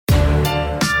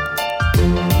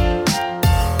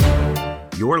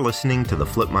You're listening to the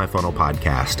Flip My Funnel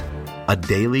podcast, a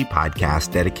daily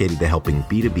podcast dedicated to helping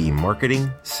B2B marketing,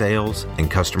 sales,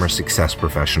 and customer success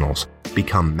professionals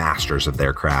become masters of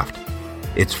their craft.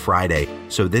 It's Friday,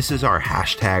 so this is our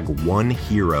hashtag One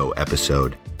Hero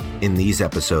episode. In these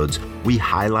episodes, we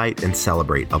highlight and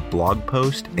celebrate a blog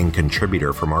post and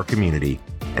contributor from our community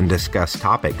and discuss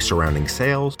topics surrounding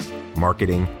sales,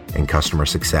 marketing, and customer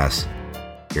success.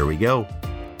 Here we go.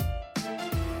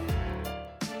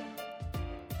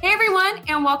 Hey everyone,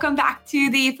 and welcome back to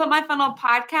the Flip My Funnel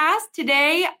podcast.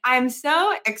 Today, I'm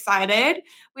so excited.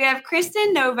 We have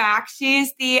Kristen Novak.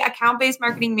 She's the account-based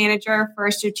marketing manager for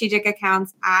strategic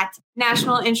accounts at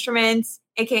National Instruments,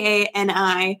 aka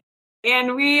NI.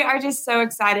 And we are just so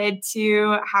excited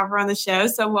to have her on the show.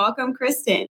 So welcome,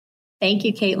 Kristen. Thank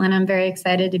you, Kaitlin. I'm very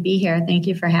excited to be here. Thank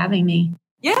you for having me.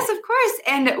 Yes, of course.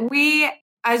 And we,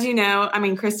 as you know,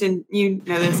 Kristen, you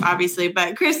know this obviously,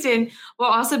 but Kristen will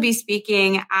also be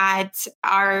speaking at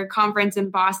our conference in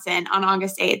Boston on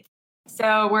August 8th.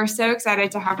 So we're so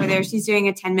excited to have her there. She's doing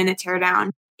a 10-minute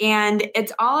teardown, and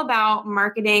it's all about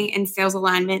marketing and sales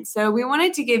alignment. So we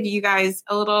wanted to give you guys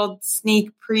a little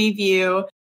sneak preview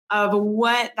of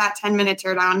what that 10-minute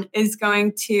teardown is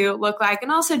going to look like,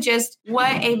 and also just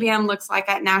what ABM looks like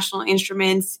at National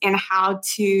Instruments and how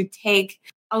to take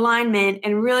alignment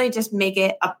and really just make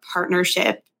it a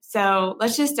partnership. So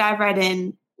let's just dive right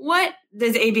in. What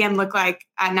does ABM look like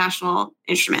at National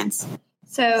Instruments?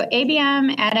 So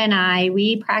ABM at NI,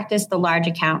 we practice the large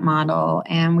account model,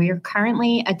 and we are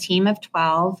currently a team of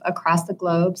 12 across the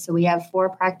globe. So we have 4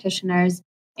 practitioners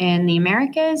in the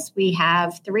Americas, we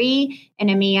have 3 in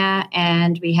EMEA,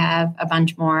 and we have a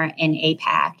bunch more in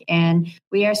APAC. And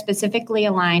we are specifically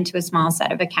aligned to a small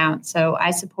set of accounts. So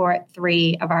I support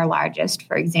 3 of our largest,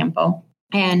 for example.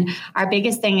 And our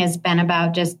biggest thing has been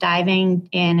about just diving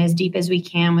in as deep as we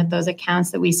can with those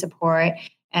accounts that we support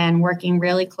and working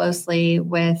really closely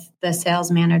with the sales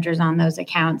managers on those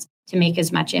accounts to make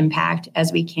as much impact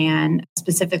as we can,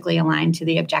 specifically aligned to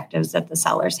the objectives that the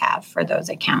sellers have for those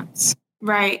accounts.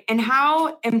 Right. And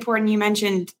how important, you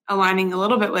mentioned aligning a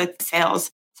little bit with sales.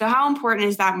 So how important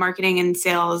is that marketing and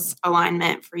sales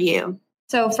alignment for you?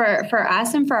 So for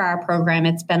us and for our program,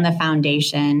 it's been the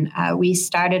foundation. We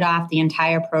started off the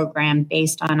entire program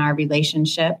based on our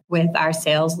relationship with our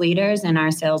sales leaders and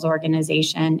our sales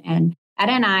organization. And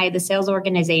at NI, the sales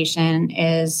organization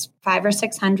is 500 or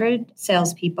 600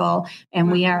 salespeople,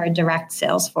 and we are a direct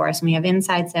sales force. And we have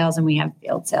inside sales and we have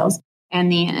field sales. And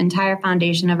the entire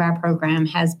foundation of our program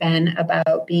has been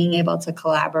about being able to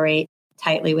collaborate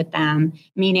tightly with them,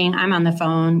 meaning I'm on the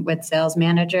phone with sales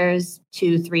managers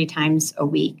 2-3 times a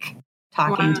week,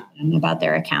 talking to them about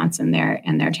their accounts and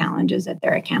their challenges at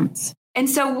their accounts. And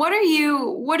so what are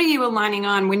you aligning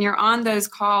on when you're on those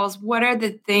calls? What are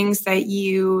the things that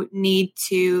you need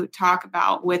to talk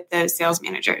about with those sales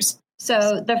managers?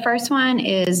 So the first one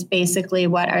is basically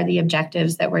what are the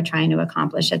objectives that we're trying to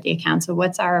accomplish at the account? So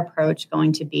what's our approach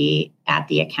going to be at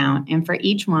the account? And for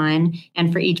each one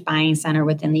and for each buying center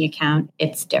within the account,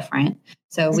 it's different.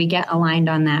 So we get aligned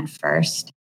on that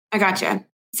first. I gotcha.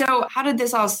 So how did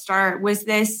this all start? Was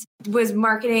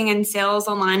marketing and sales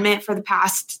alignment for the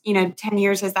past, 10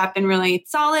 years? Has that been really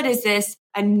solid? Is this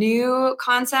a new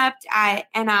concept at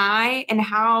NI? And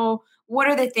what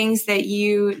are the things that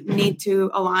you need to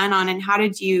align on, and how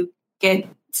did you get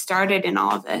started in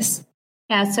all of this?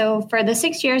 Yeah, so for the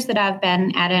 6 years that I've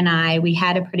been at NI, we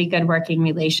had a pretty good working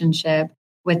relationship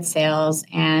with sales.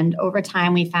 And over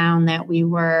time, we found that we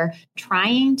were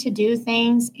trying to do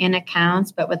things in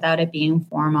accounts, but without it being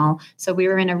formal. So we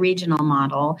were in a regional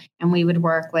model, and we would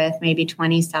work with maybe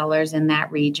 20 sellers in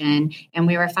that region. And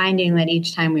we were finding that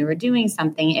each time we were doing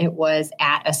something, it was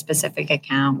at a specific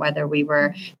account, whether we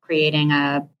were creating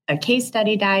a case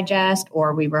study digest,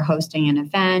 or we were hosting an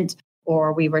event,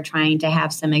 or we were trying to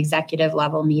have some executive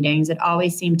level meetings. It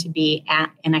always seemed to be at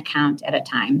an account at a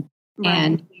time. Right.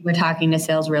 And we were talking to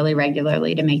sales really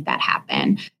regularly to make that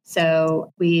happen.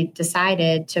 So we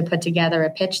decided to put together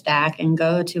a pitch deck and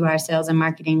go to our sales and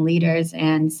marketing leaders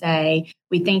and say,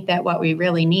 we think that what we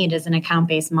really need is an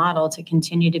account-based model to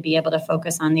continue to be able to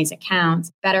focus on these accounts,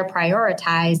 better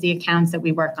prioritize the accounts that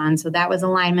we work on. So that was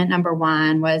alignment. Number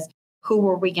 1 was, who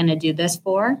were we going to do this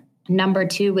for? Number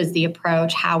 2 was the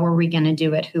approach. How were we going to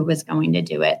do it? Who was going to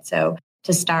do it? So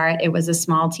to start, it was a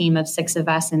small team of 6 of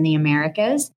us in the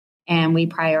Americas. And we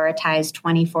prioritized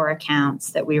 24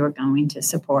 accounts that we were going to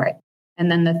support.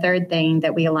 And then the third thing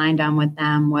that we aligned on with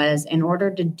them was, in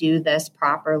order to do this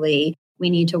properly,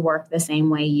 we need to work the same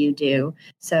way you do.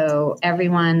 So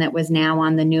everyone that was now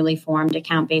on the newly formed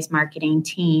account-based marketing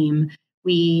team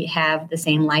We have the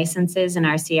same licenses in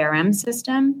our CRM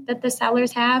system that the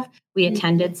sellers have. We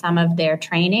attended some of their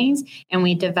trainings, and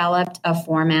we developed a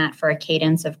format for a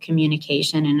cadence of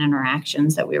communication and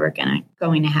interactions that we were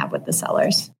going to have with the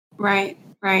sellers. Right.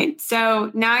 So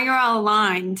now you're all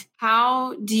aligned.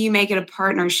 How do you make it a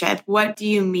partnership? What do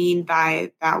you mean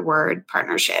by that word,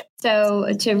 partnership?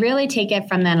 So to really take it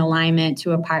from that alignment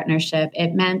to a partnership,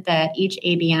 it meant that each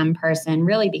ABM person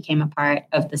really became a part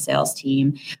of the sales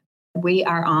team. We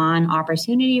are on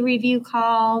opportunity review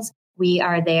calls. We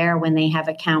are there when they have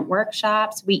account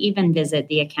workshops. We even visit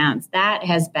the accounts. That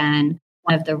has been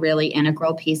one of the really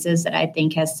integral pieces that I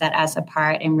think has set us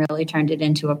apart and really turned it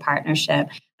into a partnership.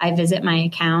 I visit my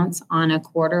accounts on a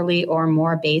quarterly or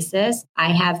more basis.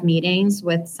 I have meetings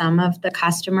with some of the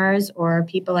customers or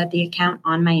people at the account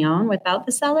on my own without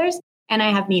the sellers. And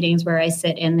I have meetings where I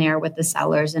sit in there with the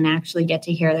sellers and actually get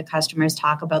to hear the customers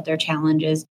talk about their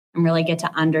challenges and really get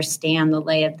to understand the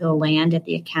lay of the land at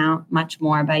the account much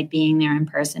more by being there in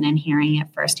person and hearing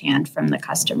it firsthand from the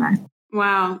customer.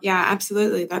 Wow. Yeah,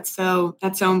 absolutely. That's so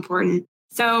important.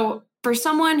 So for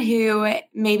someone who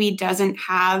maybe doesn't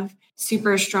have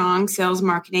super strong sales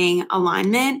marketing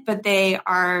alignment, but they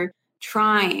are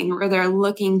trying or they're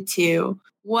looking to,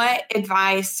 what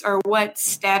advice or what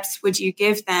steps would you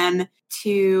give them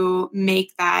to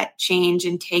make that change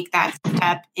and take that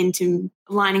step into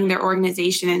aligning their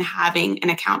organization and having an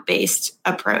account-based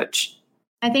approach?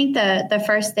 I think the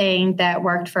first thing that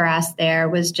worked for us there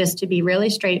was just to be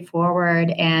really straightforward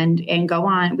and go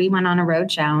on. We went on a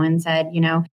roadshow and said,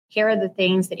 here are the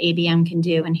things that ABM can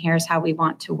do, and here's how we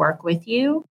want to work with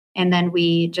you. And then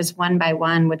we just one by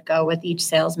one would go with each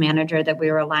sales manager that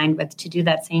we were aligned with to do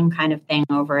that same kind of thing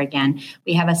over again.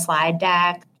 We have a slide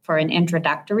deck for an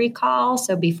introductory call.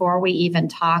 So before we even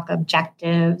talk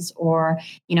objectives or,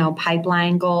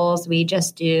 pipeline goals, we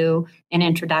just do an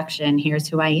introduction. Here's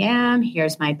who I am,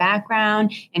 here's my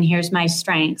background, and here's my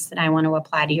strengths that I want to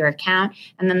apply to your account.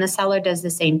 And then the seller does the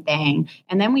same thing.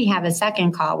 And then we have a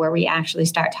second call where we actually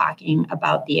start talking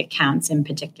about the accounts in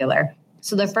particular.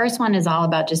 So the first one is all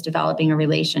about just developing a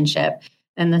relationship.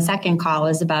 And the second call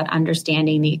is about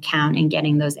understanding the account and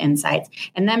getting those insights.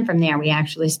 And then from there, we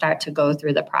actually start to go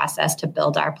through the process to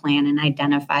build our plan and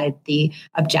identify the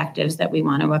objectives that we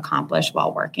want to accomplish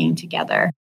while working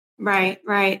together. Right.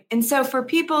 And so for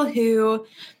people who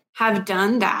have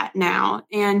done that now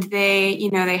and they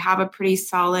have a pretty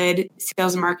solid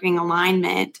sales marketing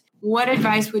alignment, what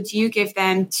advice would you give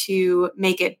them to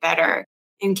make it better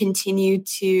and continue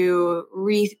to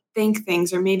rethink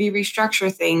things or maybe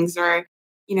restructure things, or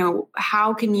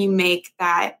how can you make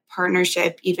that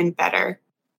partnership even better?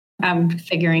 I'm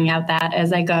figuring out that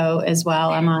as I go as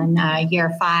well. I'm on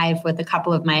year 5 with a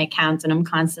couple of my accounts, and I'm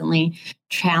constantly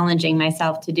challenging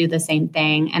myself to do the same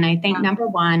thing. And I think number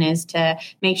one is to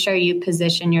make sure you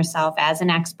position yourself as an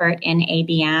expert in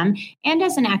ABM and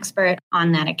as an expert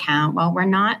on that account. Well, we're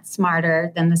not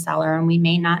smarter than the seller, and we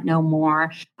may not know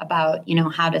more about,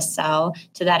 how to sell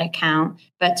to that account,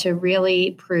 but to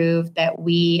really prove that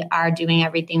we are doing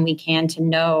everything we can to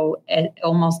know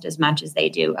almost as much as they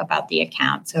do about the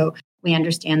account. So we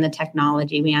understand the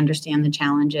technology. We understand the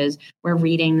challenges. We're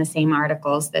reading the same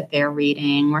articles that they're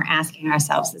reading. We're asking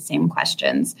ourselves the same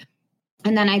questions.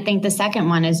 And then I think the second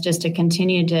one is just to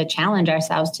continue to challenge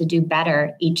ourselves to do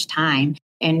better each time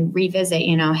and revisit,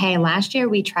 hey, last year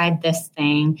we tried this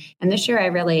thing, and this year I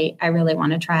really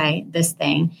want to try this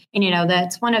thing. And,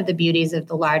 that's one of the beauties of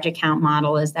the large account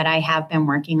model is that I have been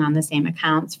working on the same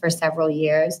accounts for several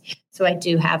years. So I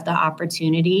do have the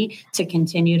opportunity to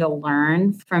continue to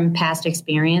learn from past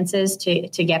experiences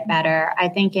to get better. I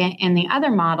think in the other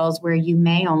models where you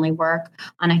may only work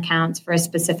on accounts for a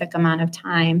specific amount of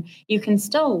time, you can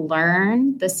still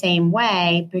learn the same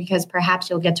way because perhaps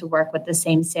you'll get to work with the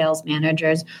same sales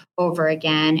managers over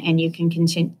again, and you can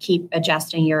keep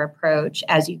adjusting your approach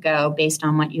as you go based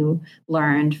on what you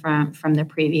learned from the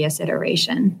previous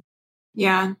iteration.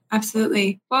 Yeah,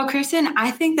 absolutely. Well, Kristen,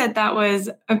 I think that was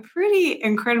a pretty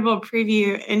incredible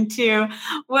preview into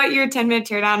what your 10-minute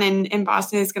teardown in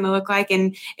Boston is going to look like.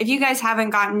 And if you guys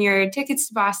haven't gotten your tickets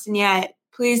to Boston yet,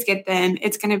 please get them.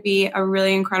 It's going to be a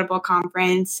really incredible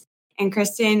conference. And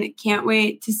Kristen, can't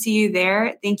wait to see you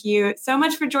there. Thank you so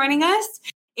much for joining us.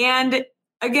 And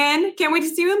again, can't wait to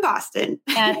see you in Boston.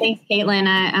 Yeah, thanks, Kaitlin.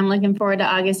 I'm looking forward to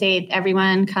August 8th.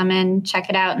 Everyone come in, check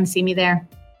it out, and see me there.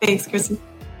 Thanks, Kristen.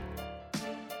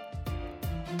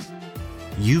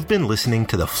 You've been listening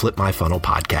to the Flip My Funnel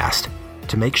podcast.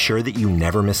 To make sure that you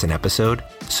never miss an episode,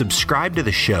 subscribe to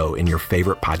the show in your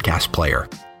favorite podcast player.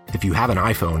 If you have an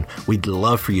iPhone, we'd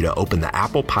love for you to open the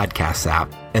Apple Podcasts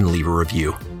app and leave a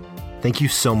review. Thank you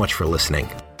so much for listening.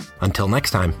 Until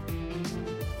next time.